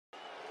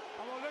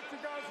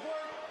guys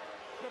work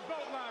the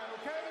belt line,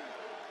 okay?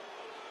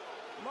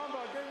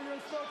 Remember, I gave you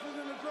instructions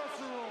in the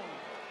dressing room.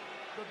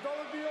 The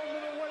WBO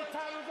middleweight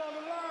title's on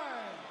the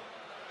line.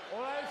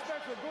 All I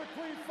expect is a good,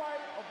 clean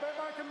fight, obey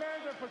my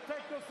commands, and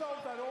protect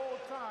yourselves at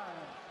all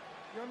times.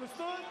 You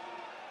understood?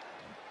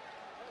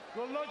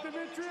 Good luck,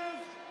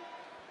 Demetrius.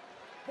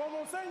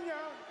 Como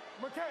seña,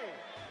 Maciej.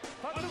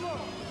 Touch the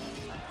rope.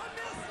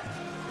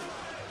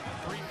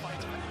 3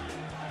 fights.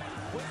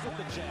 Quick with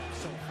the jab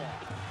so far.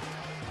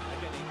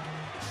 Again,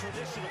 a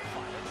traditional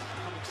fighter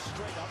coming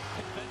straight up,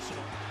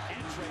 conventional.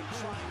 Andrade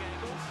trying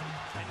angles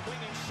and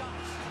winging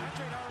shots.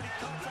 Andrade already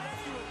caught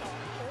Sulecki with the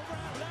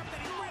overhand left,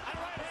 and he went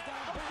right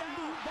hand up and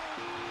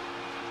down.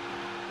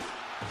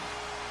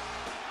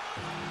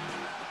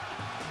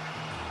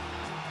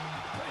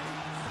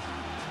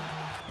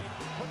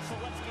 Put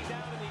Sulecki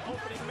down in the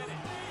opening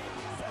minute.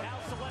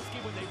 Now Sulecki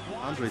when they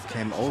want. Andrade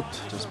came out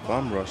just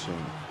bum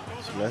rushing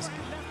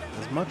Sulecki.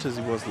 As much as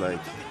he was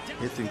like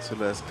hitting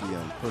Sulecki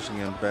and pushing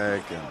him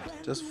back and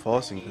just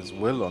forcing his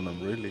will on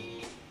him,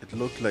 really, it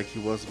looked like he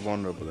was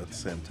vulnerable at the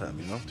same time,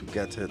 you know, to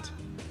get hit.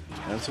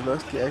 And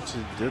Sulecki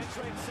actually did,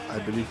 I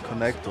believe,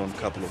 connect on a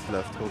couple of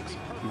left hooks,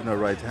 even a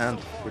right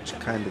hand, which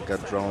kind of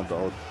got drowned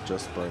out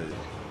just by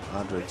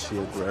Andrade's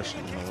sheer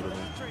aggression, you know what I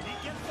mean?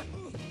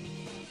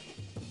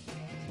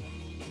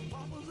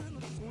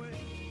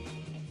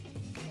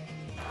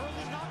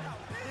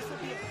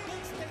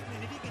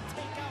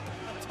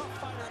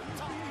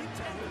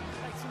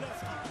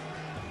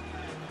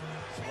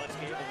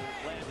 Sulecki able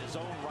to land his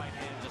own right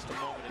hand just a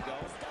moment ago.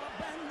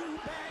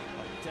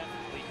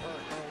 Definitely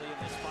hurt early in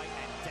this fight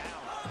and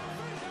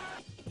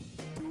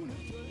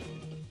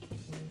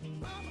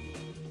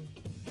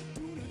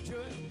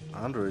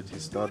down. Andrade, he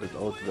started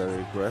out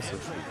very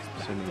aggressively,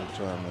 seemingly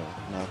trying to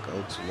knock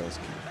out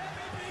Sulecki.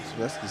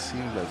 Sulecki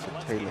seemed like a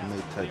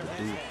tailor-made type of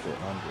dude for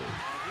Andrade,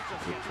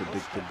 with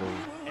predictable,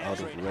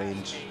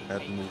 out-of-range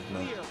head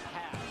movement.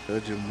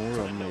 Sergio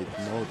Mura made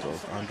note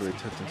of Andrade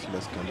hitting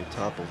Sulecki on the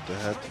top of the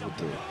head with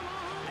the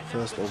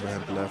first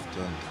overhand left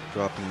and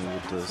dropping him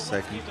with the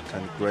second,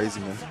 kind of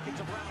grazing him.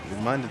 It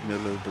reminded me a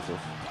little bit of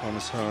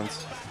Thomas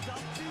Hearns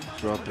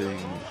dropping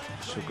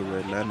Sugar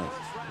Ray Leonard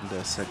in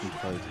their second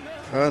fight.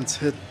 Hearns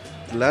hit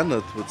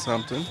Leonard with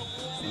something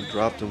and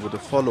dropped him with a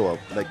follow-up,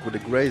 like with a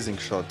grazing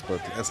shot,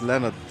 but as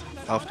Leonard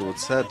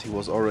afterwards said, he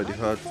was already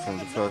hurt from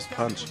the first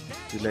punch.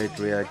 Delayed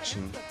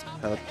reaction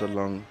helped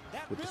along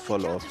with the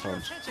follow-up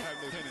punch.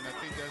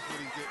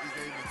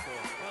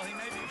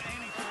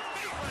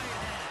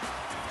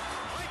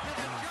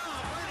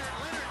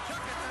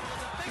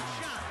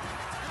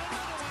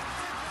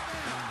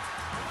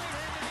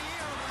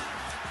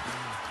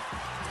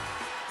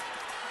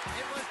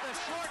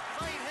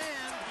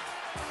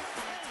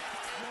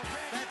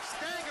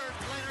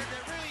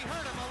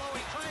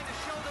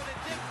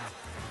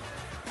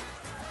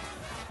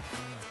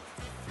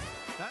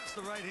 That's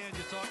the right hand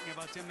you're talking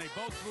about, Tim. They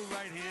both threw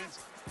right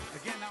hands.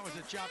 Again, that was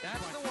a chop. That's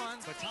punch. the one.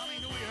 But Tommy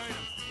knew he hurt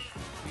him.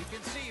 You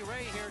can see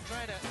Ray here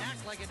trying to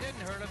act like it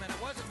didn't hurt him, and it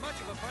wasn't much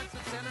of a punch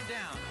that sent him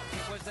down.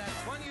 It was that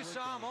one you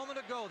saw a moment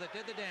ago that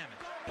did the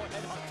damage.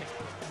 Head hunting.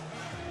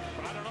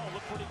 But I don't know,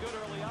 looked pretty good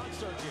early on,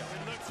 Sergio.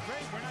 It looks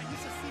great. We're not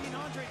used to seeing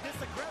Andre this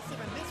aggressive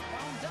and this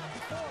wound up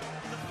before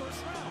in the first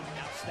round.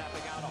 Now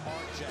snapping out a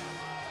hard jab.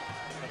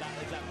 But that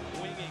is that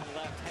winging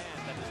left hand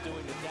that is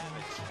doing the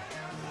damage.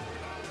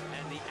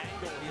 And the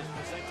angle he is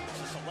presenting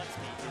to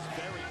Sulecki is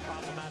very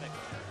problematic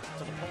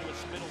to the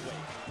Polish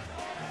middleweight.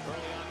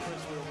 Early on,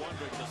 Chris, we were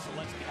wondering, does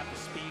Sulecki have the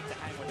speed to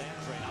hang with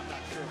Andrade? I'm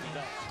not sure if he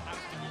does. I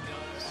don't think he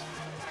does,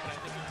 but I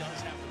think he does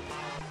have the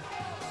power.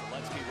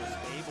 Sulecki was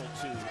able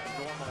to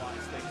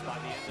normalize things by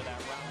the end of that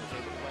round, was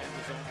able to land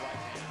his own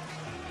right hand,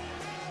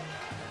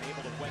 and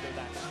able to weather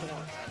that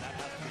storm. And that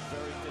has to be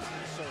very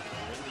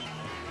disconcerting. In the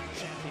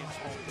champion's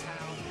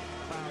hometown, the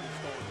crowd is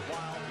going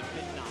wild. You've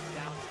been knocked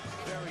down.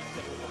 Very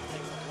difficult.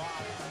 Takes a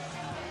lot.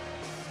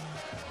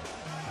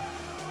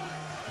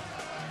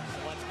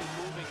 Sulecki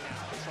moving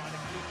now, trying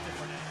to keep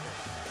different angles.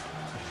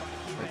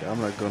 Like,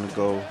 I'm not gonna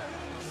go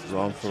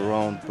round for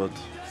round, but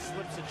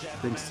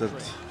things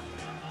that,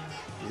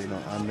 you know,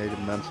 I made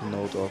a mental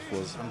note of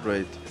was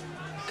Andrade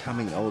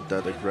coming out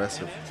that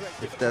aggressive.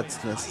 If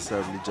that's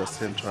necessarily just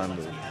him trying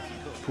to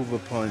prove a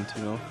point,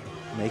 you know,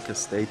 make a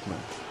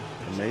statement.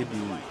 And maybe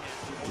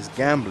he's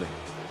gambling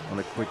on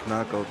a quick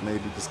knockout,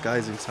 maybe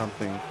disguising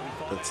something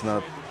that's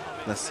not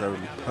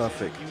necessarily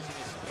perfect.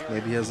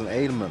 Maybe he has an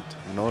ailment,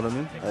 you know what I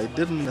mean? I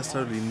didn't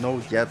necessarily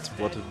know yet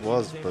what it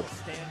was, but,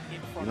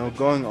 you know,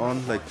 going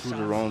on like through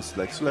the rounds,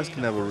 like Sulecki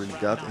never really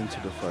got into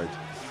the fight.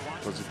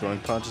 Was he throwing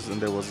punches and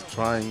there was a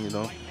trying, you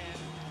know?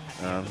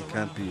 He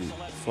can't be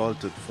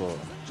faulted for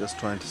just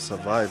trying to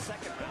survive,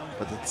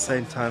 but at the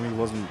same time he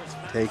wasn't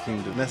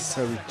taking the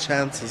necessary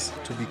chances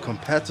to be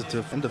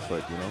competitive in the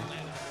fight, you know?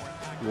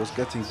 He was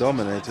getting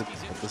dominated.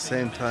 At the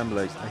same time,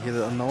 like, I hear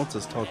the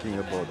announcers talking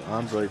about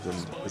Andrade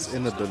and his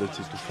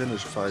inability to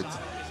finish fights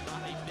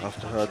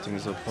after hurting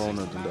his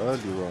opponent in the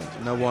early round.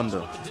 And I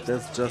wonder if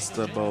that's just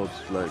about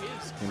like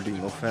him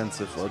being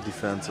offensive or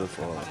defensive,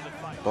 or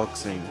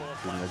boxing,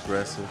 being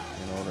aggressive,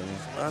 you know what I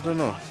mean? I don't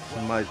know,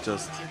 he might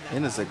just,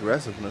 in his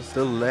aggressiveness,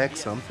 still lack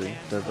something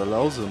that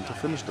allows him to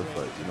finish the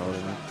fight, you know what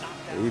I mean?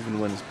 Even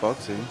when he's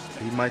boxing,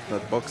 he might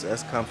not box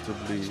as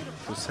comfortably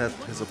to set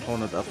his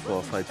opponent up for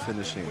a fight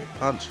finishing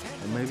punch.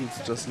 And maybe it's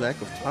just lack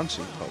of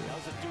punching power.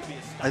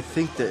 I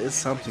think there is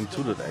something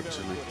to that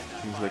actually.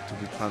 Seems like to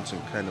be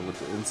punching kind of with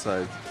the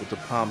inside, with the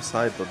palm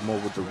side, but more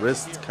with the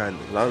wrist kind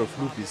of. A lot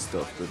of loopy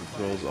stuff that he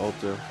throws out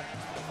there.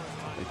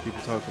 Like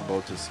people talk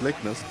about his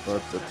slickness,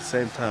 but at the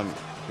same time,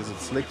 is it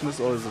slickness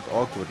or is it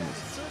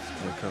awkwardness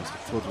when it comes to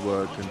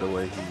footwork and the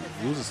way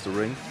he uses the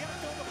ring?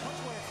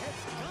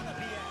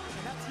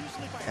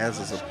 Has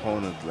his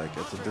opponent like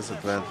at a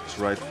disadvantage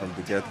right from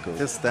the get-go.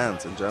 His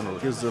stance in general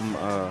gives him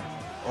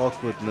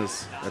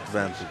awkwardness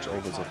advantage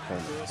over his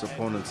opponent. His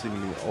opponent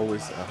seemingly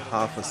always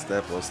half a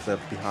step or a step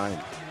behind,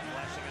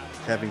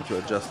 having to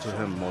adjust to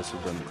him more so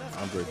than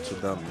Andrade to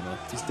them, you know.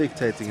 He's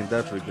dictating in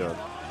that regard.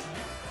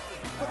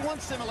 But one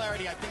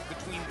similarity, I think,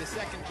 between the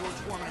second George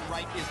Foreman and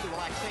Wright is the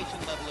relaxation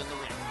level in the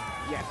ring.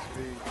 Yes,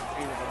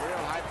 he was a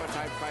real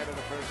hyper-type fighter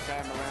the first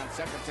time around,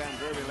 second time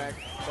very relaxed.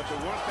 But the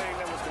one thing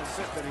that was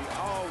consistent, he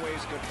always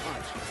could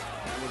punch.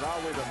 He was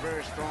always a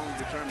very strong,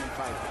 determined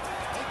fighter.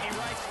 Thinking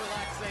Wright's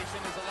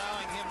relaxation is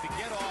allowing him to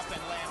get off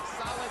and land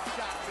solid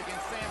shots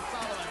against Sam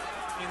Solomon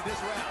in this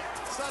round.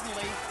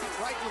 Suddenly,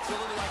 Wright looks a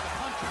little like a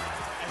puncher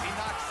as he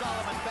knocks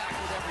Solomon back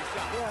with every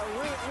shot. Yeah,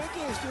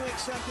 Ricky is doing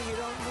something you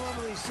don't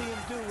normally see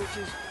him do, which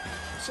is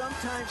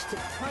sometimes to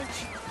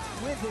punch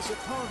with his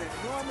opponent.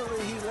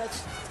 Normally he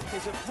lets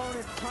his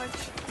opponent punch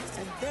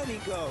and then he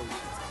goes.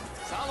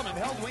 Solomon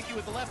held Winky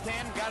with the left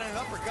hand and got an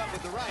uppercut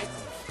with the right.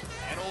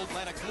 An old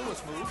Lennox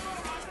Lewis move.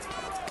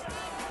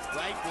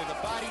 Wright with a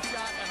body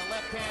shot and a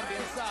left hand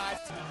inside.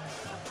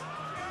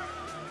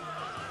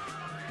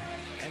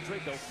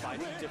 Andrade, though,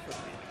 fighting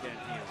differently. Again,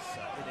 he is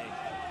in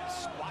a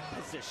squat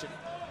position.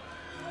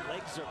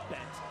 Legs are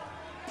bent.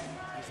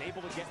 He's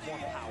able to get more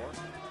power.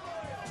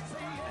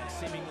 And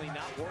seemingly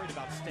not worried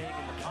about staying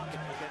in the pocket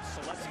against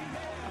Sulecki.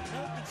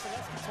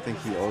 I think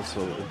he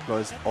also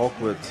employs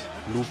awkward,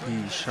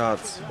 loopy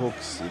shots,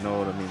 hooks, you know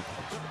what I mean?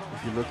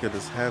 If you look at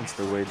his hands,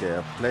 the way they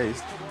are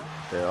placed,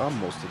 they are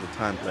most of the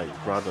time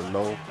like rather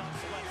low,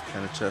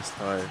 kind of chest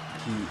high.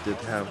 He did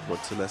have what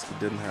Sulecki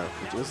didn't have,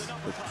 which is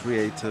a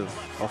creative,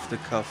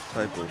 off-the-cuff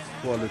type of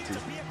quality.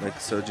 Like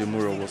Sergio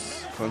Muro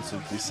was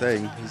constantly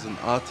saying, he's an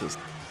artist.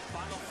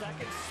 Final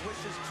seconds,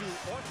 switches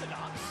to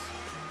orthodox.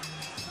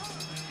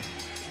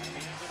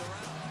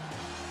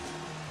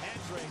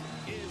 Andrade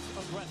is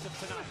aggressive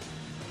tonight.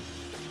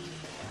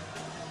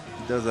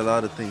 He does a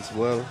lot of things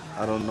well.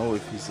 I don't know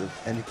if he's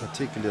any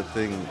particular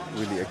thing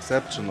really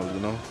exceptional, you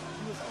know.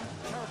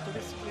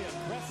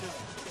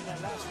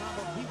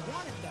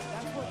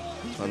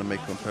 Trying to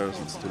make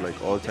comparisons to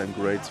like all-time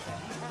greats.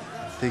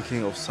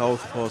 Thinking of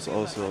southpaws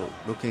also,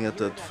 looking at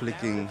that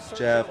flicking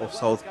jab of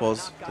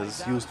southpaws that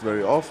is used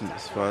very often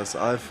as far as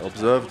I've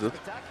observed it.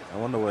 I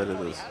wonder why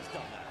that is.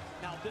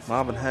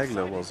 Marvin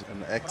Hagler was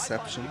an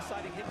exception.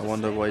 I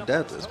wonder why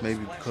that is.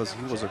 Maybe because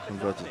he was a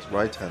converted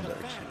right-hander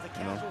actually,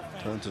 you know,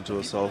 turned into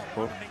a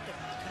southpaw.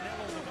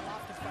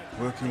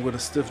 Working with a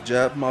stiff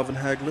jab, Marvin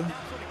Hagler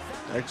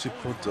actually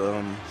put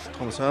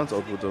Thomas Hearns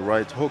out with a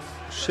right hook,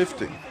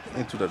 shifting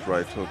into that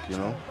right hook, you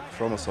know,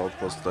 from a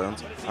southpaw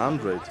stance.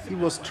 Andrade, he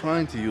was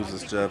trying to use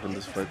his jab in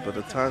this fight, but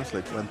at times,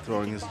 like when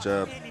throwing his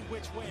jab,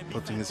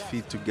 putting his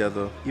feet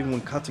together, even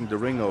when cutting the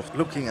ring off,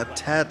 looking a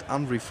tad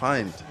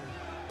unrefined.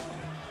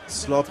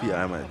 Sloppy,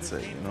 I might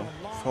say, you know,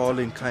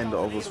 falling kind of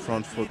over his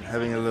front foot,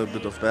 having a little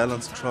bit of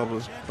balance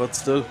trouble, but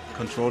still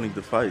controlling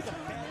the fight.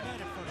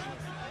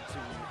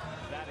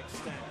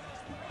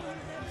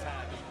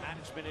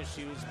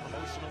 Issues,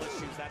 promotional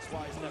issues. That's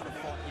why he's never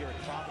fought here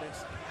in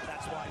Providence.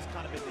 That's why he's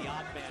kind of been the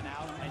odd man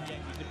out. And yet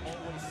you can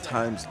always say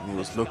times he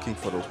was looking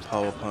for those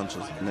power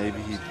punches.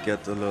 Maybe he'd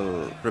get a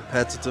little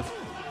repetitive.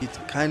 He'd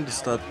kind of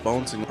start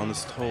bouncing on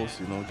his toes,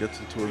 you know, get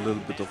into a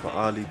little bit of an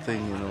Ali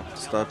thing, you know,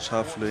 start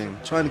shuffling,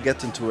 trying to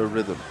get into a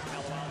rhythm.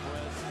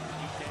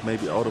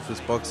 Maybe out of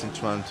his boxing,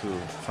 trying to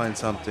find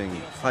something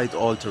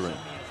fight-altering.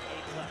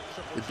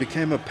 It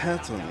became a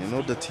pattern, you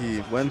know, that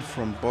he went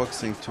from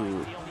boxing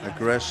to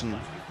aggression,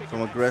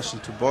 from aggression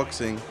to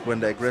boxing, when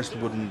the aggression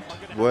wouldn't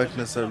work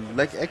necessarily.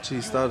 Like actually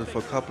he started for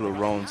a couple of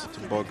rounds to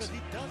box.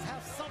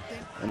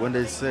 And when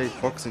they say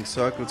boxing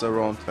circles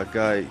around a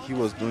guy, he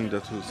was doing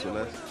that to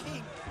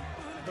Sulecki.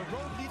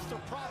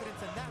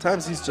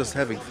 Times he's just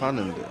having fun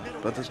in there,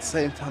 but at the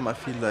same time I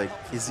feel like,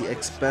 is he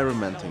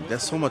experimenting?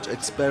 There's so much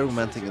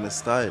experimenting in his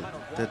style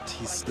that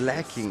he's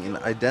lacking in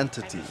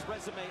identity.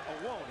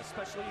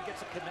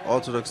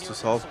 Orthodox to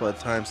southpaw at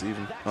times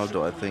even,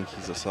 although I think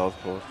he's a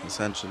southpaw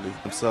essentially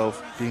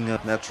himself, being a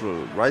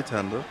natural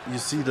right-hander. You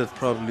see that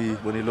probably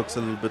when he looks a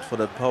little bit for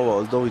that power,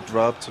 although he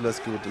dropped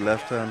Sulecki with the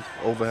left hand,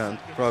 overhand,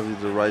 probably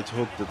the right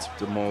hook that's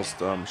the most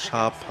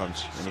sharp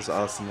punch in his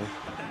arsenal.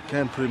 You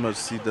can pretty much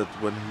see that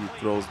when he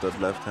throws that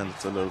left hand,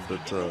 it's a little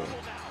bit,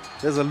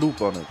 there's a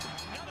loop on it.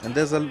 And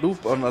there's a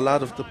loop on a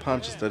lot of the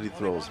punches that he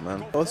throws,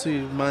 man. Also, he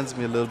reminds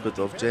me a little bit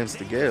of James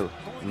DeGale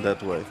in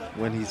that way,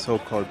 when he's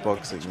so-called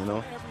boxing, you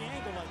know? Every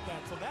angle like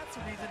that. So that's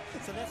the reason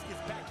Sulecki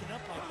is backing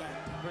up like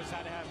that. Chris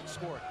had to have it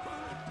scored.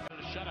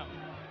 Shut up.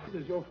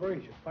 This is Joe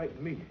Frazier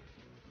fighting me.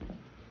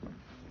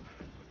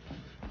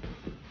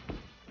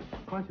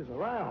 Punches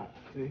around.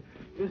 See,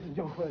 this is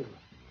Joe Frazier.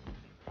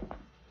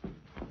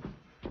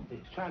 He's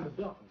trying to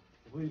duck him.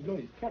 What he's doing,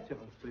 he's catching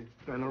him.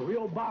 See, and a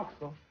real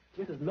boxer,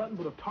 this is nothing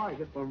but a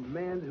target for a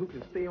man who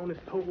can stay on his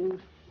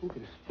toes, who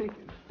can stick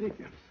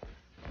and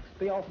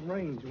stay off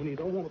range when he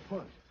don't want to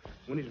punch.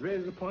 When he's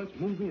ready to punch,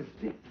 move in,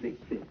 stick.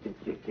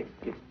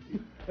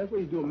 That's what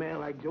he's doing, a man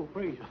like Joe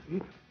Frazier.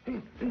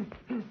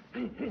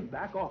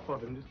 Back off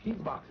of him, just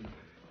keep boxing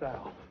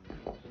style.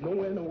 There's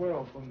nowhere in the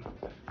world for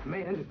a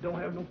man that don't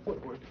have no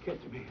footwork to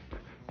catch me.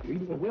 You're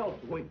even a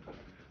welterweight.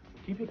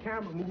 Keep your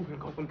camera moving,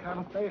 because I'm kind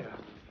of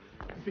fast.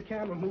 Keep your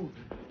camera moving.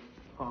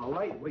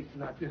 Lightweight's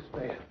not this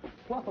fast.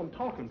 Plus, I'm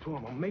talking to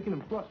him. I'm making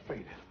him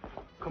frustrated.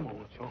 Come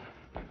on, chum.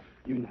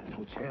 You're not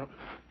no champ.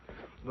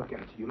 Look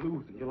at you. You're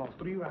losing. You lost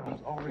 3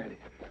 rounds already.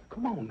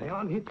 Come on now.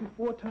 I hit you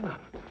 4 times.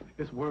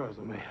 This world's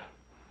a man.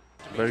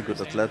 Very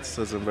good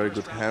athleticism, very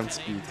good hand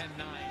speed.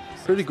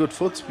 Pretty good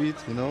foot speed,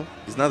 you know.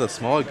 He's not a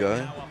small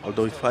guy,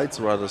 although he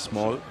fights rather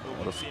small,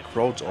 out of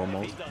crouch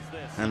almost.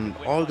 And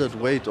all that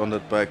weight on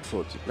that back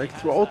foot. Like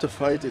throughout the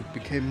fight, it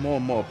became more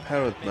and more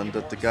apparent, man,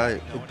 that the guy,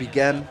 it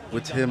began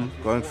with him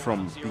going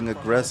from being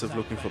aggressive,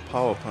 looking for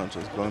power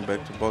punches, going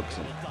back to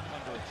boxing.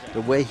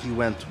 The way he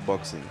went to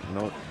boxing, you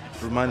know,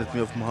 it reminded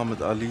me of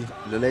Muhammad Ali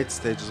in the late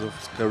stages of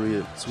his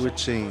career,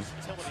 switching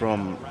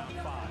from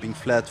being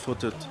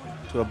flat-footed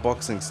to a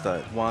boxing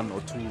style. 1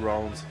 or 2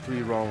 rounds,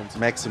 3 rounds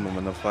maximum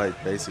in a fight,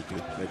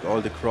 basically. Like all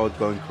the crowd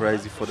going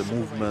crazy for the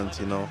movement,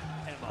 you know.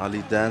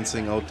 Ali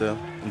dancing out there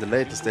in the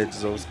later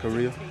stages of his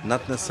career,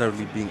 not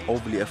necessarily being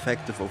overly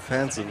effective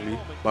offensively,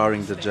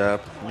 barring the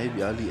jab.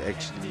 Maybe Ali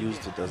actually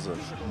used it as a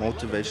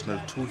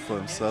motivational tool for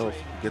himself,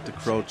 get the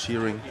crowd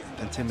cheering,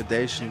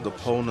 intimidation, the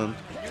opponent,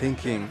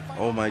 thinking,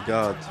 oh my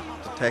god,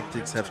 the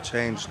tactics have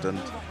changed and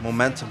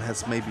momentum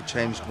has maybe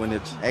changed when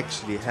it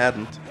actually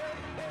hadn't.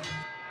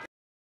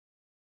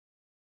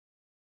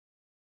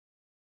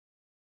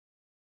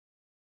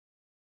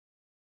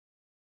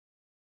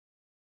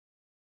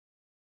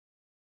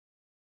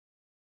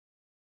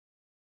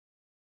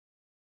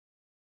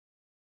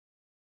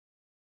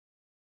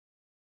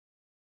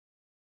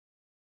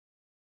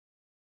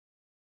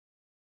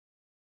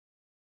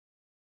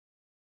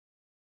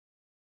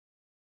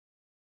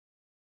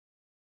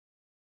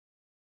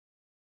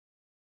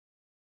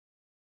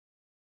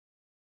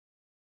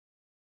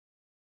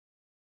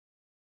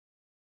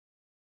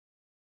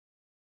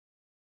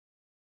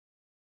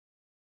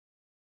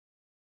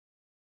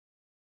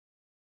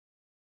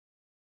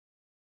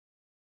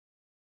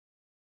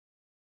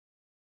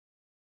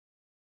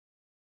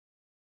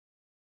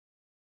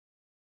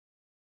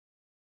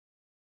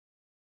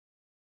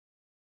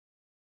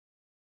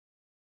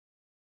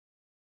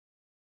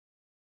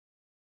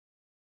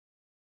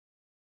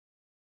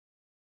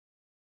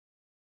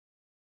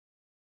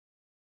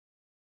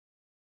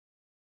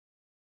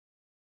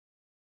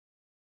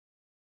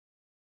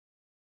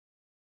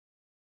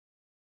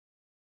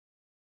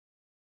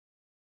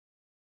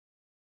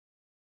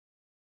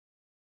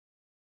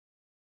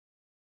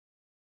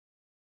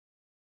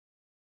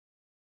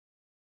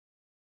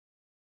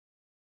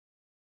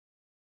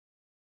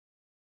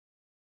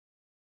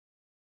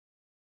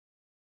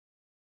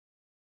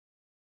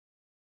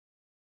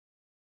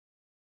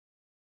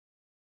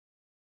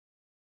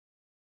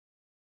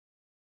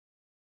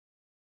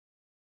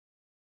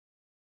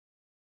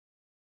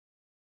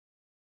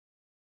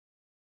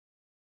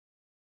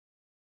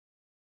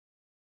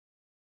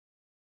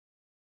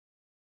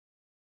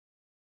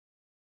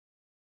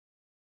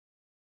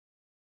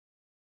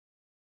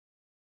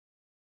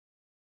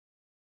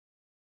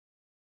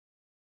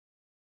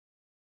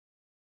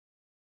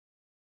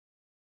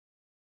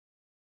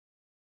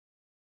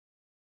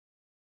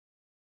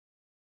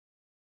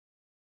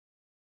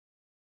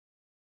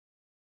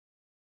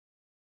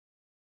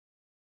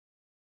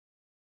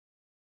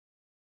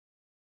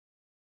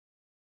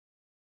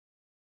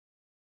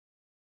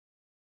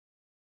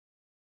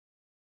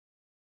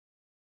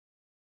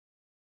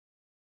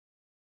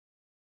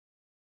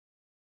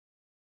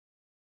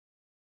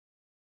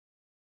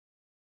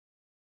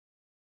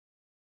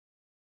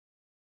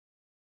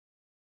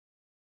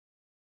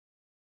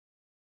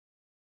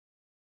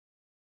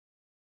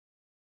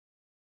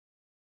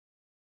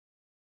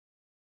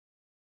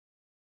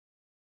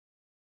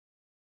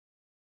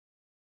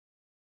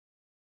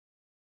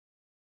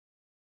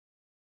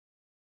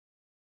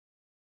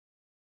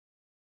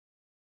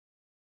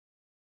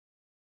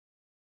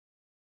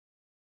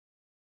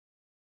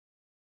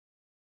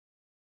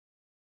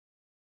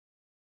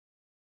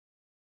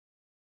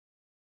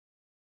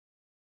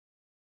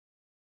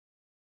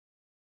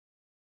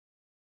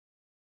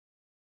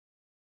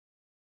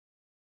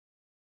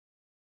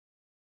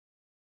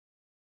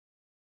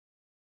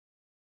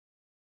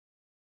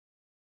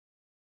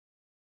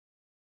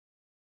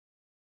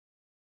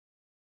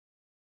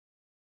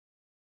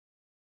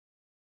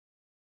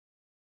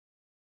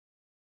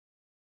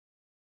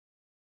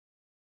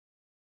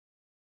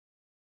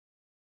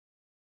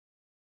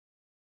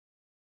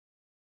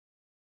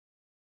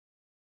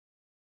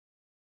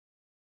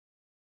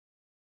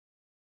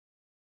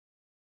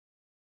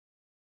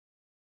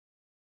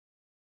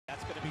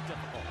 That's going to be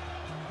difficult.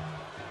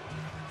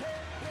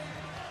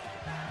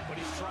 But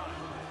he's trying.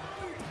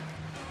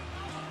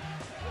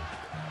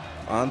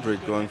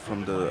 Andrade going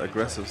from the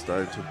aggressive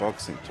style to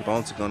boxing, to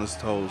bouncing on his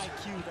toes,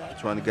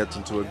 trying to get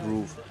into a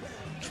groove,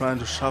 trying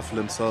to shuffle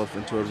himself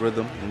into a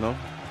rhythm, you know,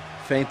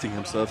 feinting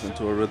himself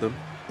into a rhythm.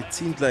 It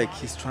seemed like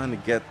he's trying to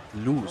get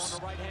loose,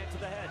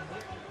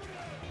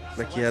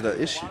 like he had an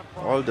issue.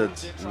 All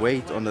that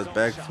weight on that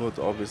back foot,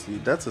 obviously,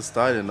 that's a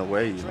style in a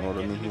way, you know what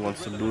I mean? He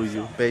wants to lure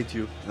you, bait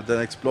you, and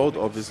then explode,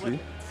 obviously.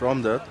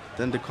 From that,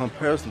 then the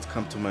comparisons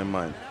come to my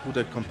mind. Who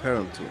they compare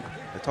him to?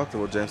 I talked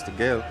about James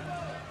DeGale,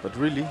 but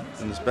really,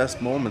 in his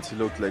best moments, he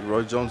looked like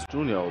Roy Jones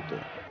Jr. out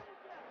there.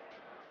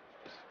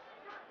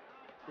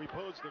 We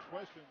posed the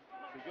question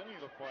at the beginning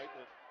of the fight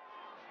that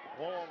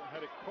Hall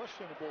had a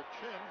questionable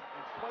chin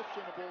and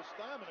questionable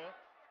stamina.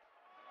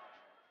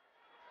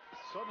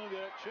 Suddenly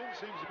that chin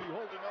seems to be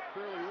holding up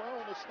fairly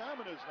well, and the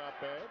stamina is not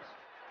bad.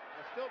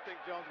 I still think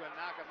Jones is going to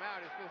knock him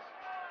out. It's just,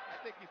 I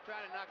think he's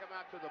trying to knock him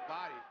out to the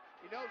body.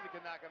 He knows he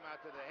can knock him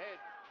out to the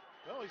head.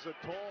 Well, he's a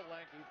tall,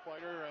 lanky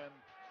fighter, and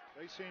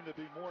they seem to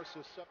be more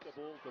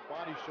susceptible to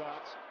body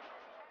shots.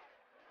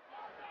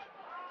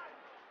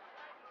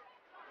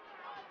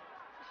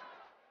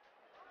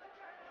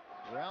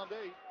 Round 8.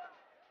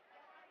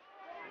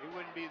 He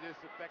wouldn't be this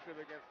effective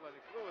against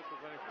Lennox Lewis,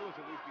 because Lennox Lewis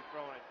at least be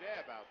throwing a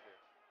jab out there.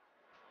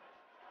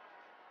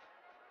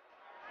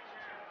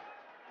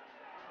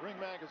 Ring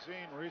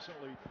Magazine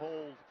recently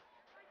polled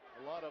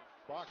a lot of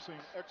boxing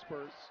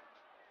experts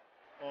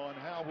on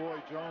how Roy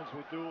Jones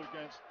would do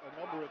against a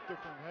number of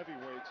different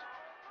heavyweights,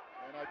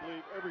 and I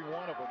believe every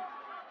one of them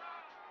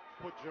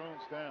put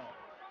Jones down.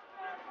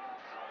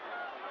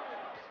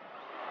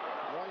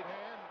 Right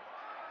hand.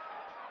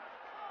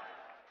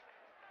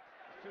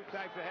 There's two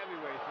types of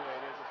heavyweights today.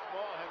 There's a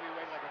small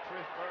heavyweight like a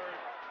Chris Bird.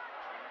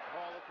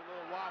 Hall looks a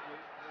little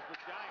wobbly. There's the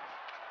giant.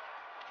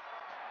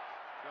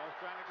 Jones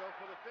trying to go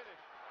for the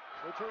finish.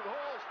 Richard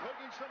Hall's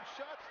taking some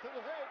shots to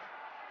the head.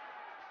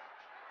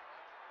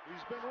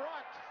 He's been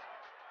rocked.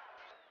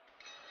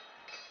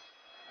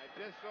 I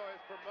just saw his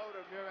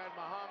promoter, Murad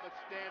Muhammad,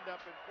 stand up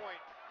and point,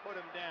 put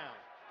him down.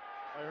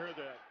 I heard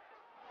that.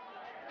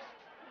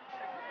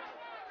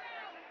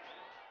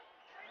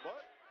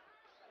 But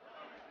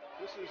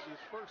this is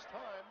his first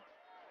time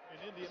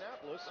in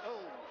Indianapolis.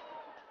 Oh,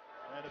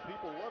 and the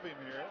people love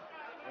him here.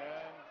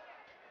 And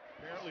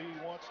apparently he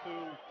wants to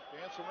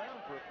dance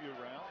around for a few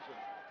rounds and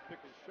pick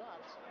his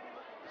shots.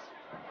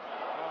 Oh,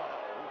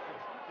 he's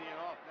just teeing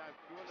off. Now he's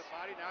doing the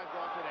body, now he's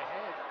going to the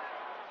head.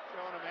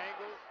 Showing him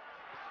angles.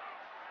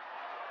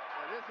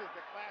 Now this is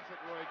the classic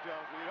Roy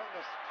Jones. We don't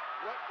know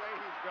what way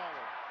he's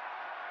going.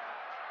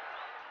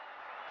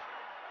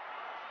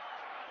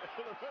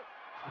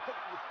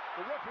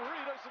 The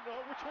referee doesn't know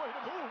which way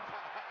to move.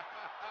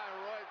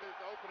 Roy's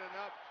just opening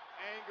up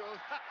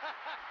angles.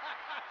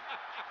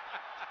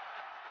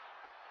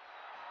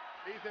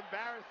 He's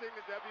embarrassing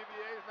the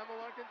WBA's #1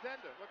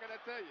 contender. What can I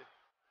tell you?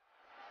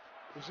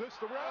 Is this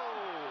the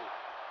round?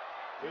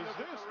 Is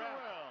this the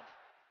round?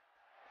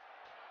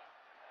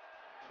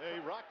 They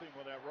rocked him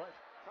with that right.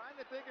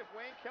 Trying to think if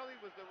Wayne Kelly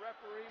was the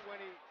referee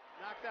when he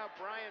knocked out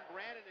Brian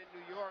Brannon in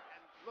New York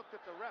and looked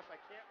at the ref. I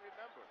can't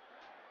remember.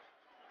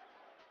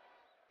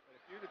 But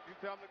if you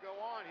tell him to go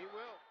on, he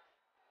will.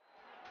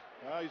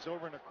 He's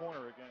over in the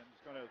corner again.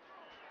 He's going to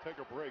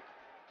take a break.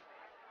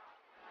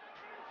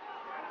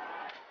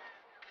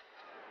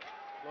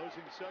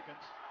 Closing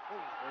seconds.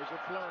 There's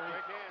a flurry.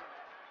 Quick hand.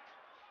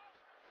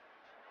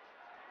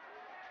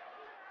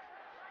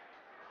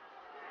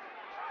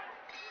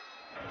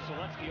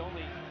 Sulecki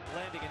only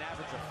landing an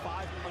average of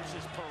 5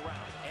 punches per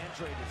round.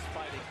 Andrade is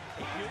fighting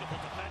a beautiful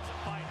defensive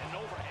fight, an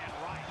overhand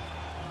right.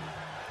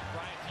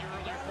 Brian, to your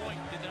earlier point,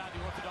 did not have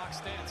the orthodox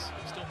stance.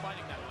 Still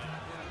fighting that way.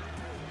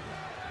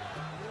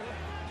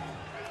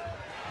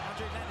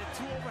 Andrade landed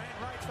 2 overhand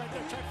rights right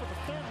there. Check for the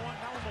third one.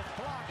 That one was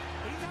blocked.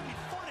 But he's having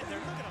fun in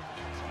there. Look at him.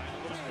 Trying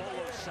a little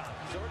bolo shot.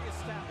 He's already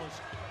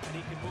established that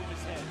he can move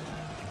his head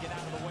and get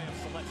out of the way of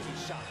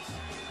Sulecki's shots.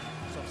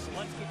 So if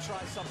Sulecki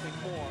tries something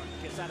more,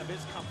 gets out of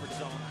his comfort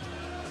zone,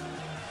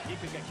 he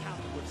could get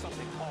countered with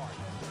something hard.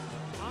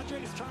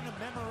 Andrade is trying to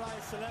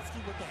memorize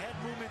Sulecki with the head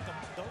movement,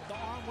 the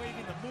arm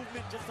waving, the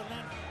movement, just to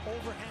land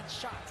overhand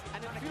shots.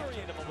 And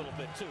infuriate him a little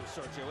bit too,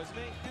 Sergio, isn't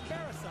he?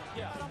 Embarrass him.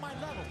 Yeah. Not on my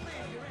level.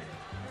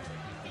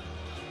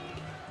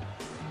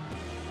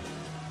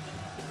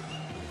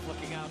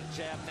 Looking out, a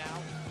jab now,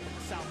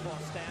 southpaw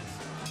stance,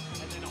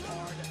 and then a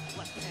hard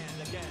left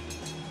hand again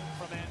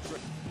from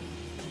Andrade.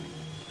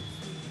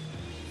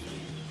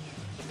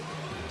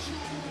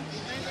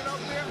 Hanging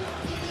up there?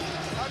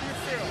 How do you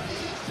feel?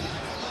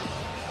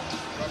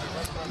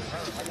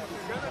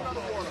 Get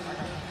another water.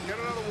 Get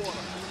another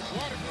water.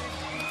 Water, please.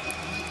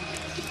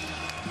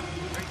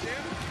 Right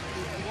there?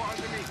 More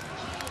underneath.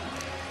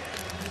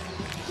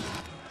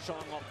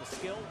 Showing off the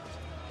skill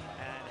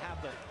and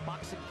have the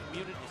boxing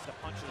community as the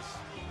punches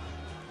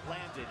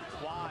landed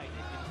wide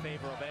in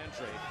favor of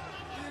Andrade.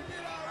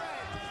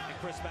 And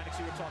Chris Mannix,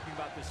 you were talking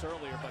about this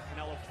earlier, but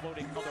Canelo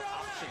floating other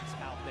options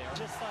out there.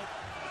 Just like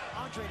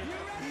Andrade,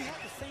 he had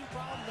the same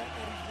problem that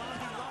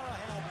Randy Lara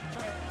had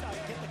trying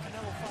to get the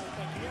Canelo fight.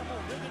 But Guillermo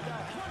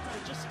Rigondeaux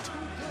was just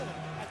too good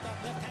at that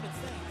left-handed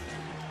stance.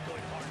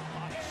 Good hard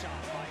body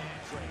shot by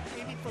Andrade.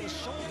 Aiming for the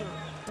shoulder,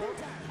 or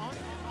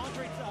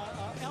Andrade's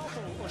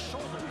elbow or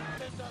shoulder.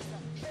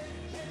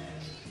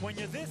 When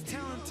you're this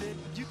talented,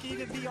 you can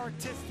even be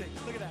artistic.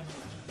 Look at that.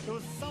 It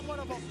was somewhat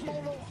of a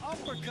polo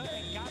uppercut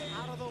and got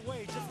out of the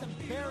way, just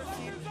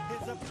embarrassing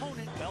his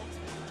opponent. Belt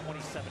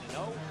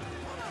 27-0.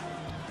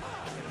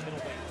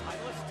 Middleweight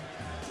titleist.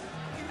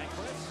 And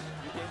Chris,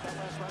 you gave that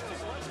last round to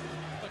Sulecki.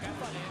 Look, I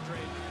thought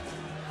Andrade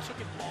took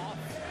it off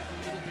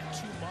a little bit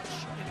too much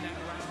in that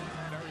round.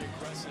 Very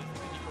aggressive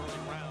in the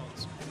early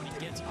rounds. When he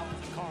gets up in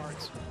the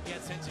cards, he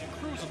has a tendency to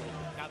cruise a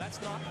little. Now,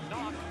 that's not a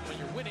knock. When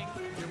you're winning,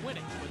 you're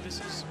winning. But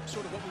this is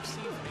sort of what we've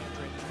seen from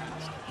Andrade in the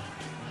past.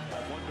 I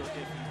wonder if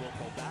he will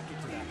go back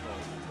into that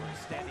mode where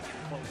he's standing in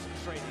close and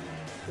trading,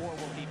 or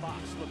will he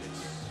box? Look,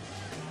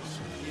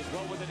 he is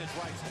well within his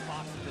rights to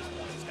box at this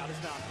point. He's got his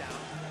knockdown.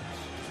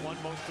 He's won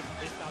most of,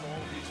 if not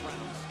all of these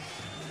rounds.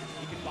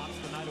 He can box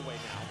the night away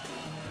now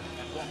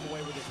and walk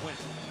away with his win.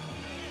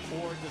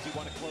 Or does he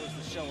want to close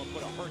the show and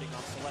put a hurting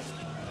on Sulecki?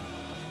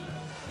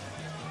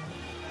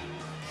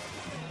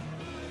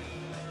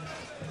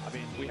 I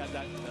mean, we had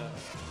that in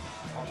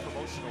our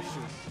promotional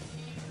shoot.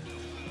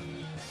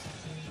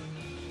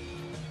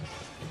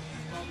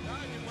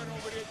 Now you went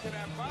over there to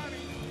that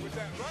body with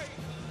that right.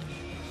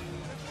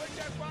 Let's break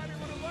that body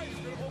with a right. It's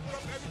going to open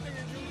up everything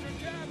and use your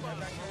jab on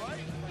that, all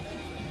right?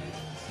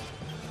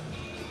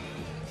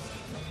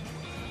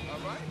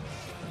 All right?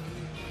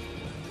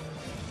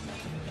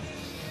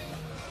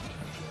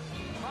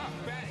 Pop,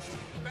 bang,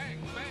 bang,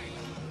 bang.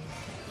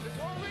 It's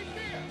all right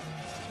there.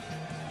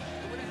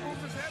 When he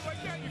moves his head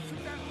like that, you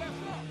shoot that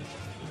left up.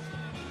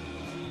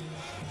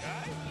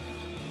 Right?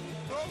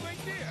 It's all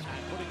right there.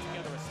 And putting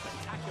together a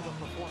spectacular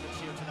performance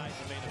here tonight in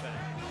the main event.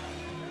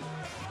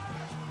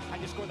 How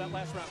do you score that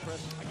last round,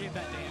 Chris? I gave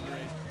that to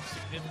Andrade.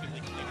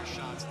 Significantly cleaner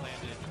shots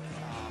landed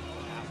on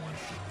that one.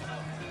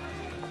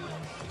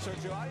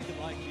 Sergio, I even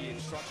like the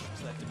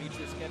instructions that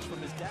Demetrius gets from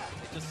his dad.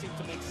 It just seemed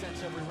to make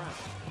sense every round.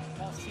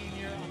 Paul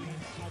Sr., I mean,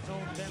 I've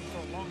known them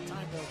for a long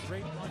time. They're a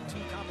great 1-2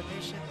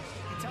 combination.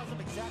 He tells them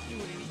exactly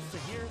what he needs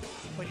to hear,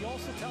 but he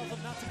also tells them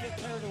not to get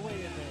carried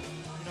away in there.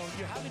 You know,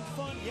 you're having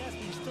fun, yes,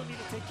 but you still need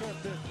to take care of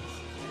business.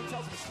 He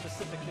tells them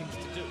specific things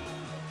to do.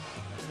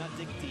 It's not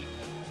dig deep.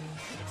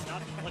 It's not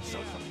let's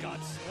show some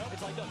guts. Yep.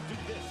 It's like, no, do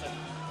this. And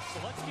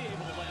Sulecki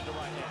able to land the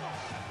right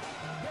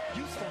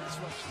hand. Useful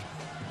instruction.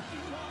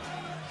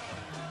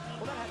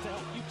 Well, that had to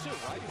help you too,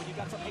 right? When you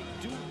got something, hey,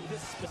 do this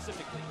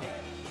specifically.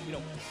 Hey, you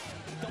know,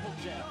 double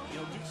jab.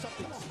 You know, do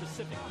something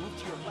specific. Move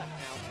to your left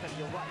now instead of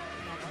your right.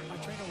 My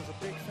trainer was a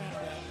big fan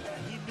of that.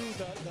 He knew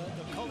the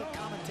color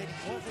commentating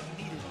wasn't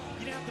needed.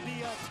 You didn't have to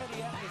be Teddy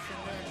Atlas in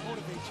there and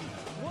motivate you.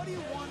 What do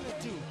you want to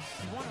do?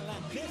 You want to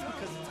land this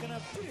because it's going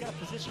to get a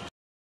position.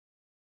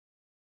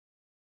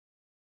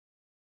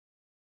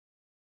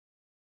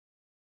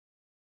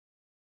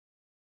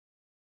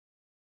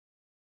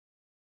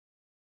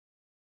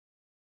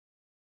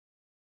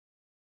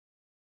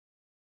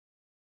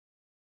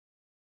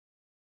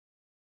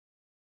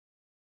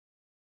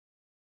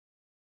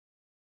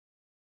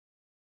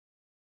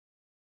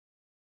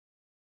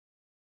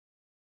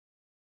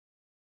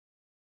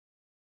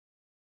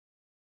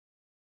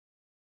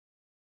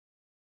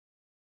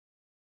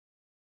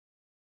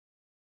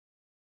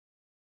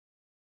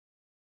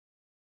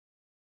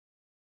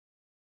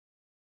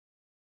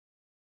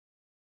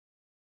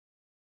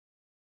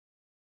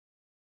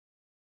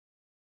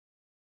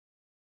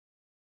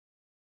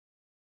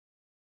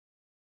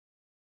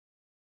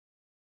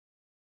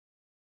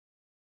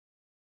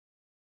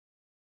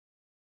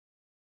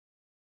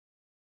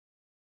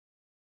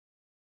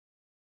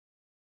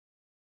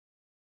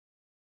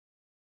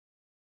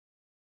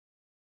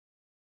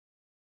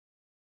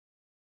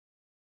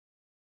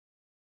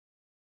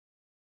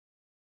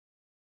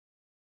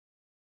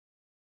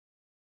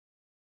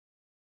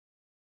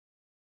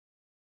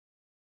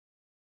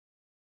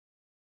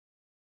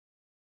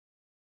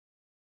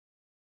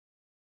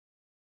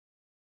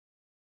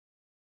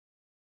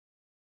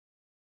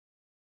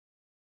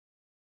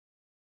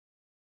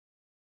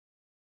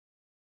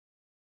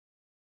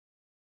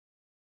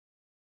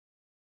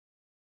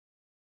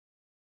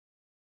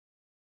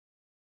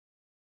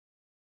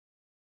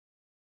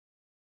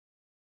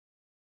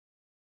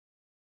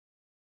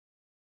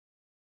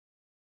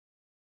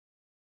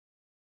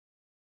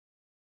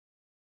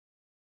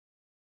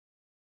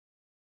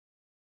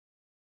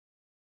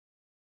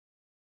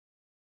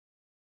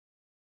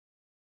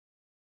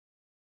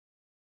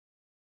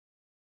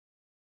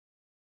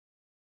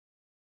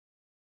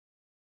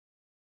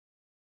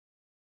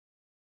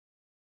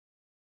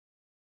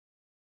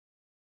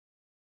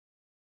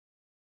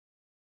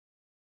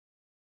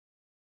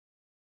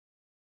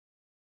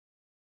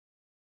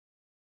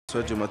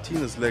 Sergio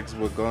Martinez's legs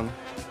were gone.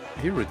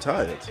 He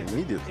retired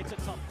immediately,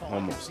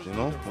 almost, you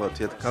know. But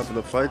he had a couple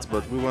of fights,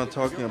 but we weren't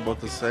talking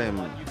about the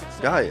same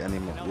guy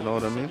anymore, you know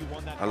what I mean?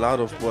 A lot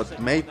of what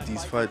made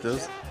these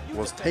fighters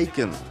was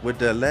taken with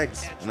their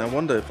legs. And I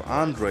wonder if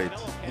Andrade,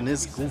 in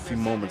his goofy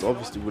moments,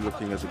 obviously we're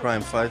looking at a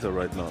prime fighter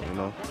right now, you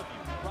know.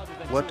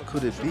 What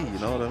could it be, you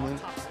know what I mean?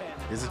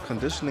 Is it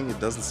conditioning? It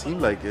doesn't seem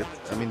like it.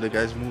 I mean, the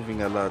guy's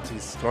moving a lot.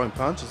 He's throwing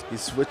punches.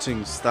 He's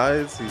switching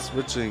styles. He's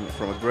switching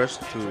from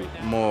aggression to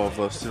more of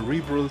a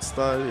cerebral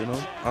style, you know.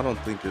 I don't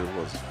think it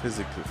was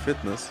physical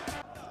fitness.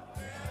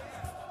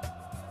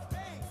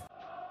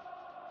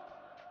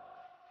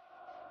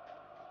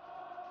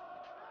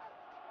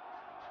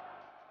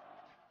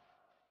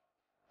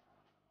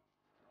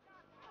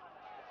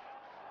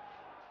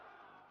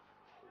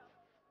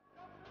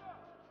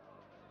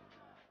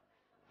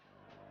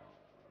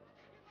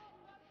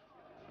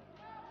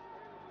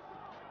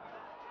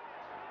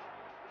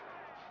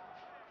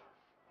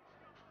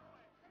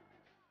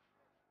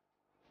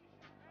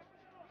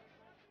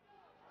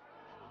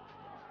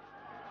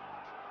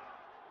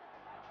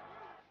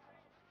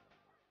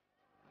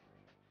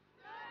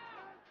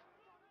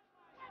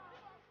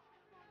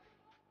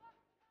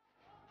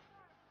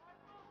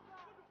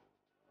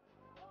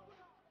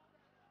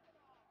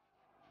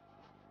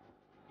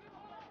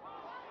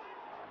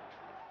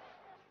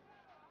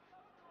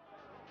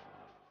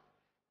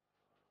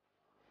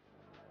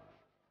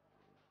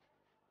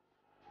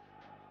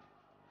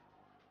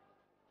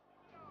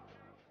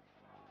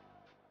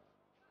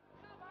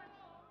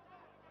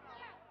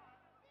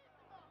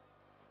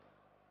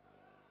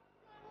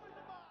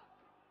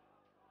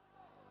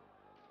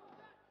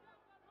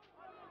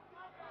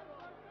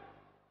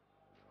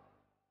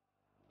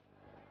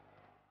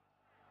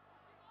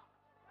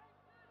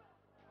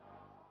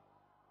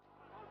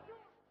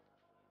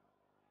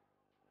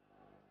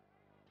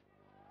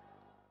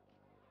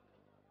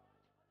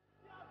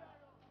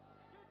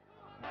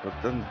 But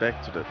then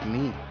back to that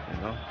knee,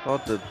 you know.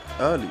 Thought that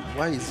early,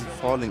 why is he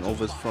falling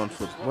over his front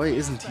foot? Why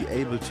isn't he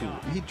able to?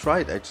 He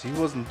tried actually, he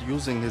wasn't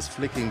using his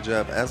flicking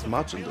jab as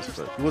much in this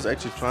fight. He was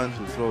actually trying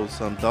to throw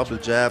some double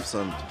jabs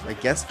and I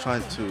guess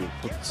trying to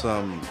put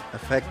some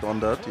effect on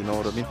that, you know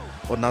what I mean?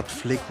 Or not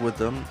flick with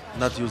them,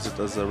 not use it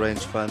as a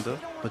rangefinder.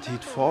 But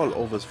he'd fall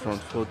over his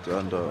front foot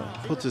and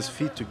put his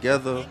feet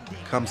together,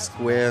 come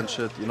square and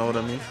shit, you know what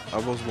I mean? I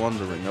was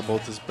wondering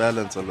about his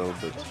balance a little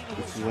bit.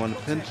 If you want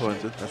to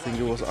pinpoint it, I think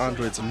it was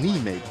Andrade's knee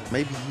maybe.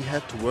 Maybe he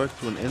had to work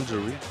through an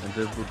injury and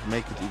that would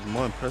make it even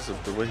more impressive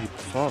the way he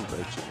performed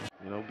actually.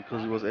 You know,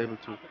 because he was able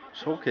to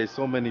showcase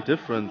so many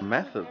different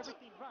methods.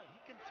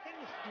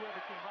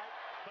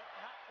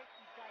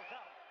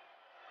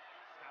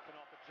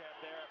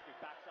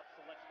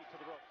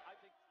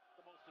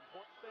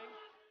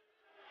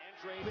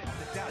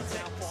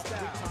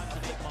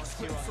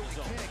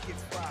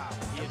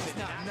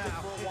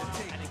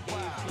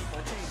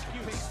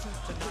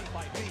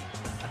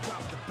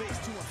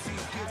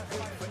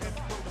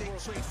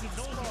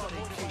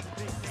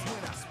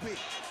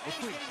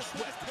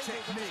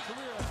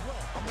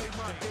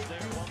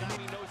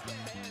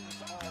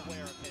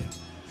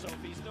 So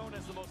if he's known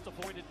as the most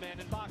avoided man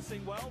in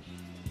boxing, well,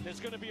 there's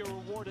going to be a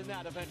reward in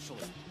that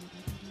eventually.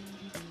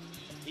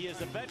 He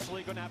is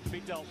eventually going to have to be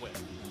dealt with.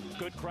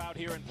 Good crowd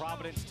here in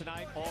Providence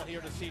tonight, all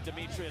here to see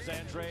Demetrius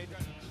Andrade.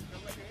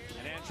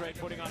 And Andrade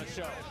putting on a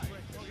show.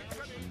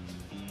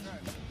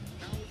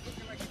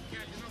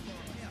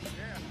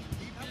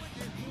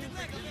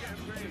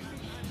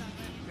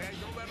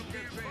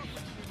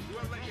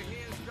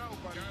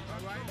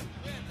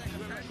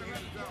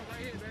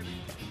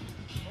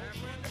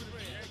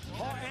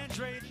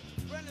 Andrade,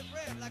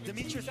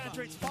 Demetrius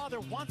Andrade's father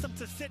wants him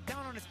to sit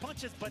down on his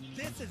punches, but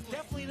this is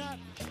definitely not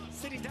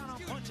sitting down on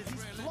punches.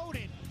 He's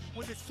floating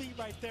with his feet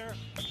right there.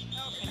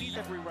 And he's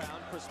every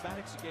round. Chris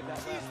Maddox gave that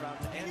last round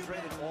to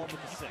Andrade and all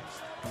but the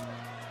sixth.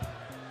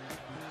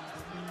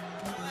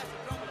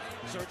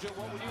 Sergio,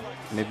 what would you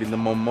like to Maybe in the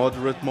more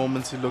moderate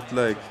moments he looked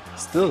like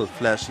still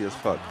flashy as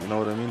fuck, you know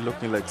what I mean?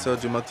 Looking like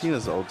Sergio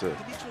Martinez out there.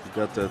 You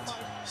got that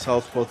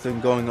southpaw thing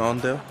going on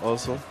there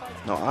also.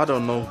 Now I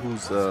don't know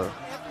who's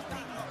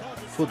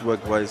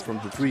footwork wise from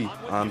the three,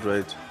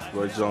 Andrade,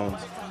 Roy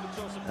Jones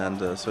and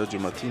Sergio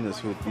Martinez,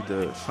 who would be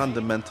the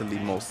fundamentally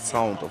most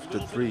sound of the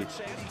three.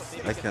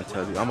 I can't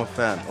tell you, I'm a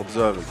fan,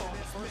 observing.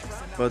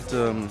 But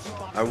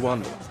I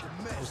wonder.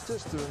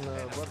 Естественно,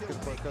 Баркер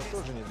пока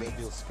тоже не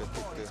добился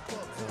каких-то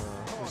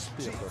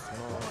успехов,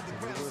 но с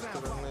другой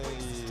стороны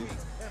и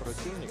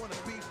противник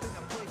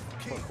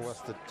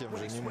похвастать тем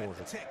же не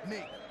может.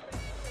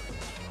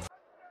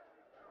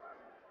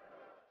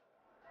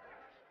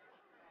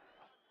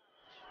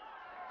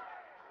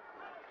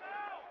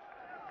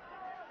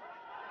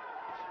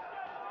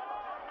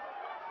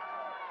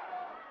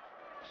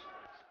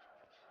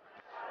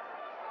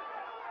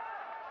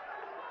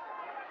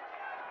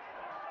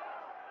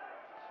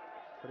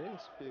 В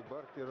принципе,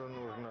 Баркеру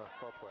нужно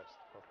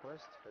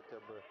попасть хотя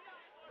бы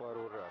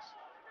пару раз.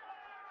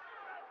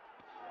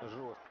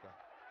 Жестко.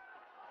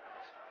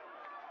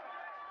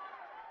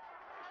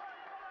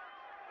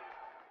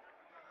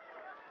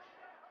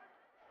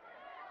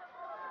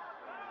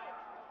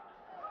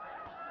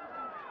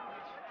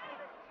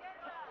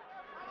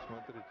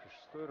 Смотрите,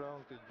 6-й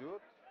раунд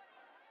идет.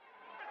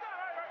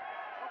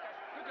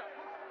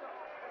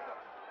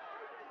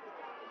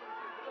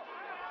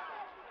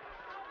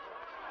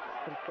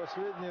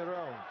 Предпоследний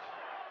раунд.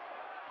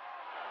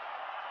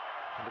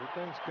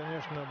 Британец,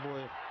 конечно,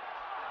 бой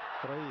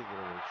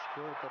проигрывает.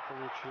 Что это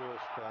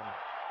получилось там,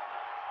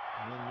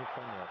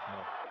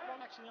 непонятно.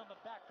 Actually on the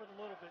back foot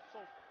a little bit. So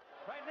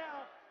right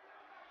now,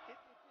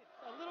 it's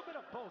a little bit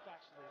of both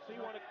actually. So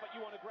you want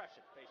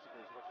aggression,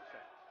 basically, is what you're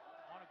saying.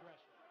 On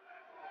aggression.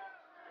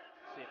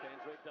 See if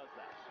Andrade does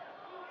that.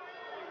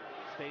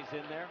 Stays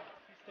in there.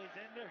 He stays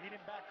in there. He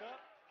didn't back up.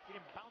 He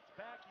didn't bounce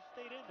back. He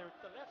stayed in there.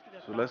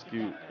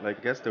 Sulecki, like,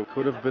 I guess there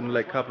could have been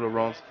like a couple of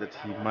rounds that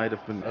he might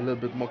have been a little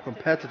bit more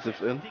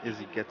competitive in. Is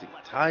he getting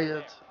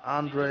tired?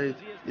 Andrade?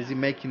 Is he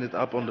making it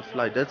up on the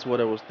fly? That's what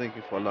I was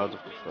thinking for a lot of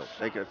the fight.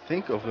 Like, I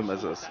think of him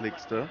as a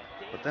slickster,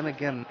 but then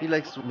again, he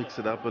likes to mix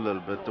it up a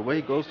little bit. The way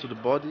he goes to the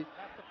body,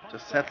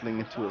 just settling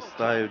into a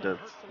style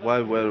that's,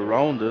 while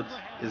well-rounded,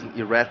 isn't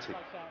erratic.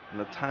 And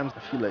at times I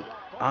feel like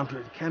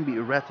Andrade can be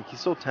erratic. He's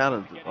so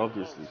talented,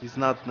 obviously. He's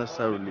not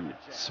necessarily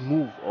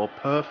smooth or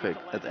perfect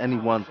at any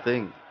one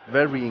thing.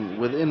 Varying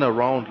within a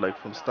round, like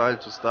from style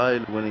to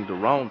style, winning the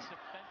rounds.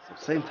 At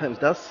the same time, it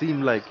does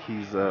seem like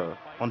he's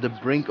on the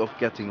brink of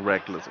getting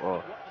reckless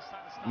or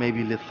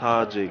maybe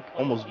lethargic,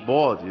 almost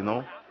bored, you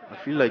know? I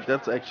feel like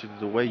that's actually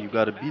the way you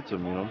gotta beat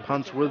him, you know?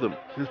 Punch with him.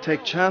 He'll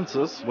take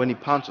chances when he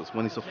punches,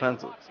 when he's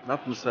offensive.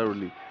 Not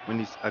necessarily when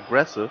he's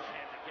aggressive,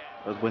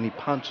 but when he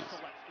punches.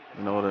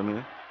 You know what I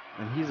mean?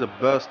 And he's a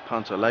burst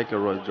puncher like a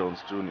Roy Jones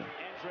Jr.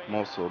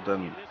 More so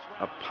than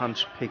a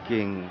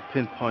punch-picking,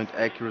 pinpoint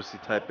accuracy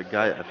type of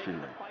guy, I feel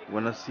like.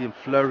 When I see him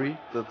flurry,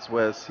 that's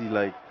where I see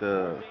like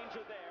the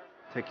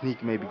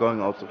technique maybe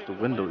going out of the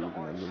window even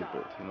a little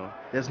bit, you know.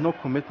 There's no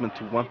commitment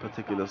to one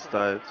particular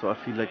style, so I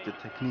feel like the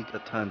technique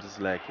at times is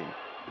lacking.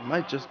 It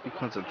might just be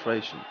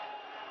concentration.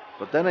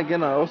 But then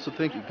again, I also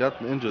think he got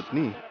an injured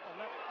knee.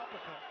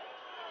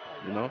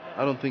 You know,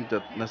 I don't think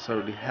that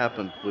necessarily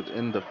happened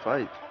within the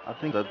fight. I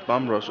think that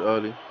bum rush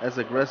early, as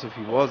aggressive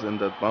he was in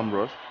that bum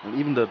rush, and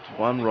even that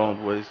one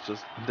round where he's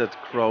just in that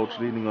crouch,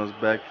 leaning on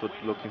his back foot,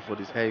 looking for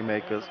these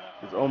haymakers,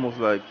 it's almost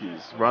like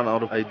he's run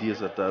out of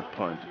ideas at that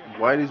point.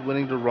 While he's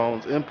winning the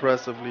rounds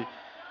impressively,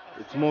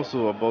 it's more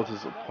so about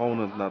his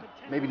opponent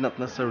maybe not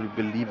necessarily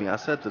believing. I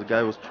said the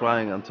guy was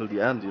trying until the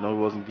end, you know, he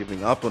wasn't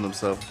giving up on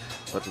himself,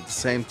 but at the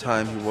same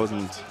time he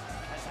wasn't,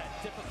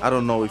 I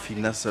don't know if he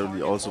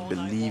necessarily also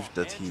believed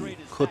that he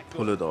could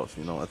pull it off,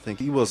 you know. I think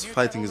he was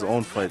fighting his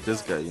own fight,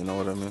 this guy, you know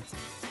what I mean?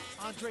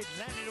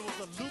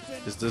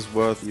 Is this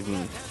worth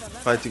even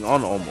fighting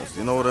on almost,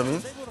 you know what I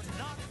mean?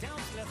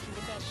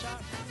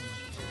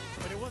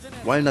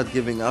 While not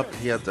giving up,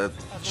 he had that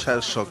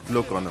shell-shocked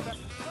look on him.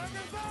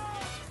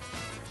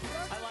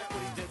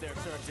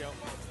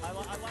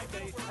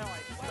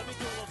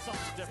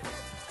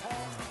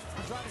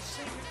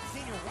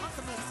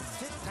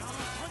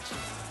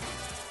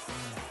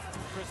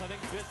 I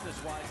think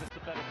business-wise, it's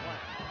the better plan,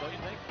 don't you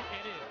think?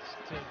 It is,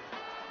 to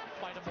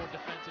fight a more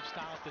defensive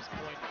style at this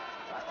point.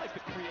 I like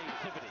the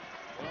creativity.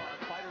 You know,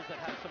 fighters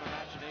that have some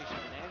imagination,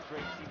 and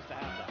Andrade seems to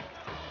have that.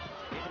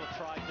 Able to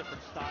try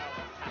different styles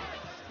and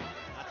tactics,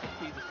 not just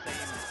be the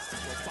same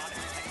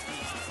robotic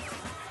technique.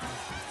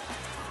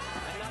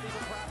 And not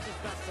even perhaps his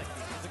best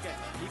technique, because again,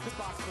 he could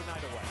box the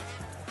night away.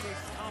 It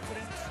takes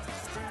confidence,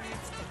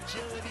 experience,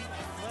 agility,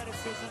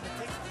 athleticism.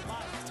 It takes a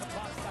lot to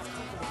box that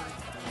comfortably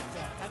like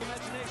that. And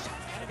imagination.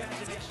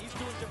 He's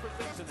doing different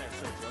things in there,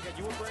 Sergio. Again,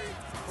 you were very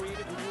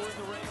creative when you were in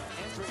the ring.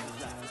 Andrade is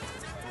that.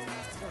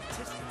 He's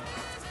artistic.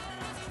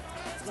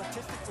 He's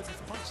artistic with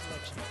his punch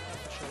selection,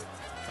 that's for sure.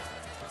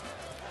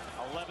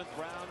 11th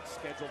round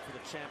scheduled for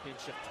the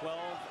championship 12,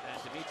 and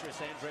Demetrius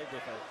Andrade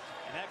with an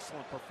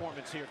excellent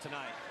performance here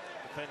tonight,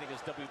 defending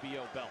his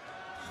WBO belt.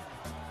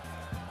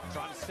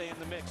 Trying to stay in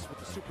the mix with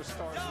the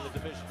superstars of the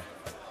division.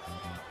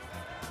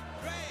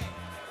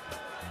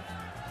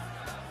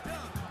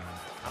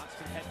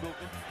 Constant head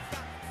movement.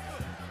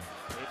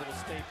 Able to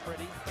stay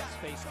pretty, his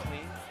face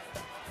clean.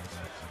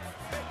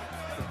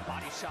 Good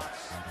body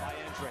shots by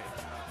Andrade.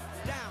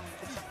 Down.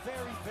 It's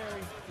very,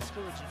 very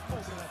discouraging.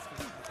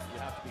 You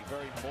have to be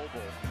very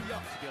mobile to be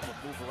able to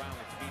move around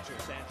with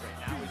Demetrius Andrade.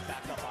 Now he's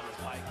back up on his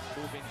legs,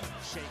 moving,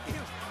 shaking,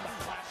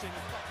 flashing,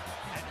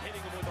 and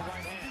hitting him with the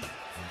right hand.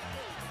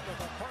 Look,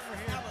 our partner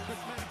here,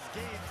 this man's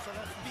game, so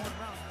that's one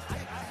round.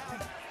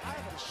 I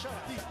have a shot.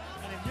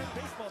 And in your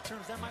baseball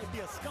terms, that might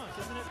be a skunk,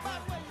 isn't it?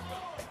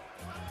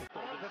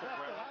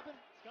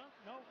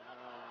 No.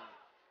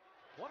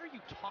 What are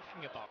you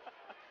talking about?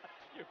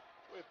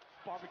 With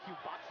barbecue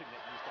boxing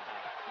that used to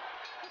happen.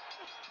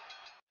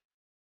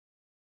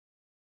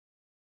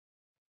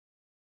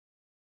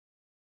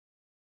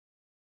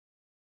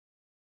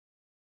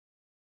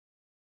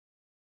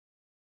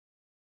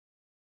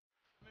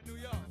 New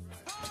York.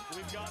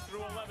 We've gone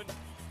through 11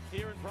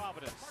 here in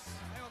Providence.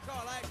 They don't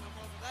call Agnew no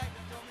more because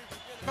Agnew told me to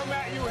Come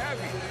at you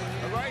heavy,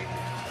 all right?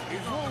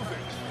 He's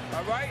moving,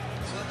 all right?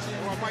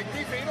 Well, Mike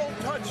Deeper, he don't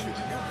touch you.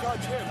 You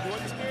touch him. You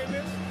understand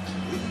this?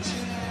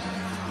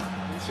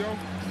 Lucio?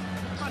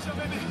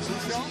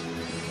 Lucio?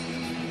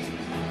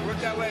 Work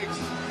that leg.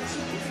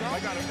 Lucio? I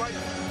got it right.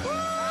 Woo!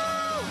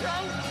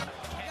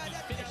 Can he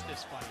finish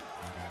this fight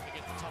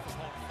against the tough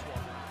opponent in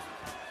 12 rounds?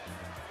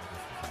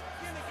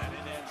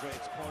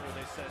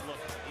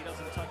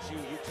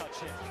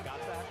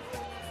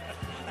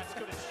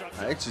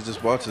 I actually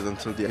just watched it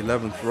until the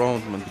 11th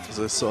round, man, because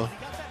I saw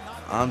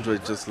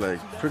Andrade just like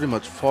pretty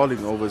much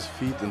falling over his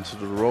feet into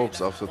the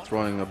ropes after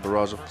throwing a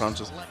barrage of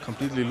punches,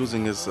 completely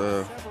losing his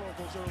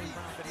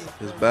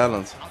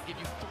balance.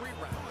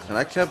 And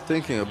I kept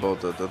thinking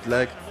about that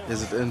leg,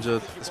 is it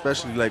injured?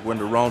 Especially like when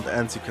the round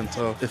ends, you can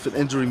tell if an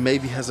injury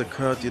maybe has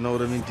occurred, you know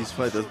what I mean? These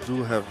fighters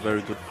do have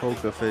very good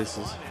poker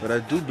faces. But I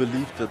do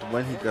believe that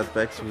when he got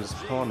back to his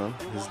corner,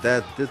 his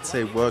dad did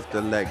say work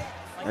the leg.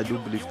 I do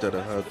believe that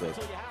I heard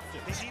that.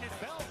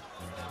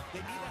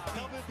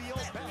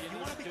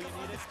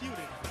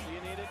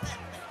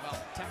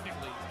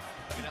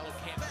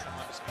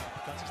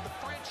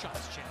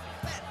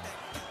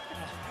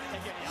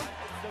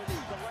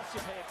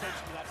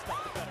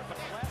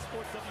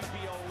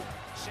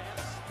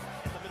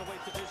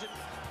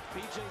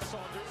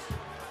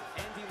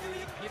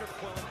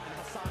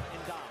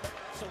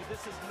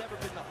 This has never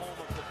been the home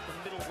of the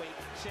middleweight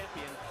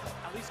champion,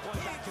 at least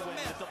going back to when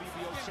the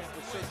WBO champ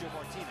was Sergio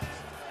Martinez.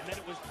 And then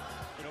it was,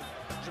 you know,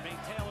 Jermaine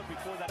Taylor.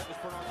 Before that, it was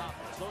Bernard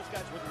Hopkins. Those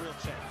guys were the real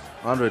champs.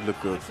 Andrade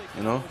looked good,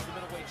 you know?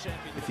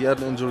 If he had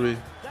an injury,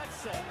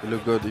 he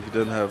looked good. If he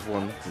didn't have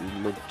one, he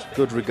looked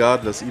good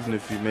regardless, even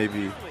if he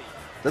maybe...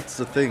 That's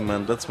the thing,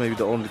 man. That's maybe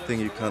the only thing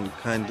you can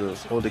kind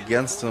of hold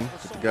against him.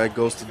 That the guy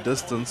goes the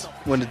distance.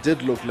 When it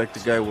did look like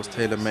the guy was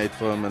tailor-made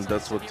for him, and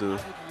that's what the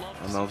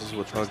announcers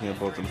were talking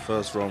about in the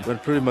first round. When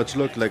it pretty much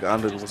looked like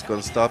Andrade was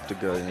gonna stop the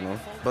guy, you know.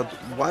 But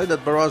while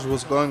that barrage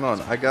was going on,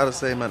 I gotta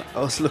say, man,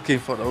 I was looking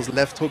for those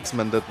left hooks,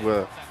 man, that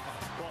were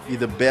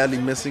either barely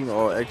missing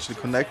or actually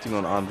connecting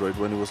on Andrade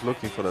when he was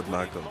looking for that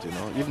knockout, you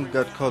know. Even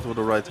got caught with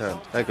the right hand,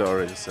 like I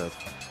already said.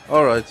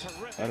 Alright,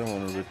 I don't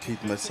want to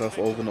repeat myself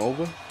over and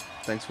over.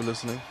 Thanks for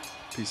listening.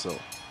 Peace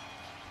out.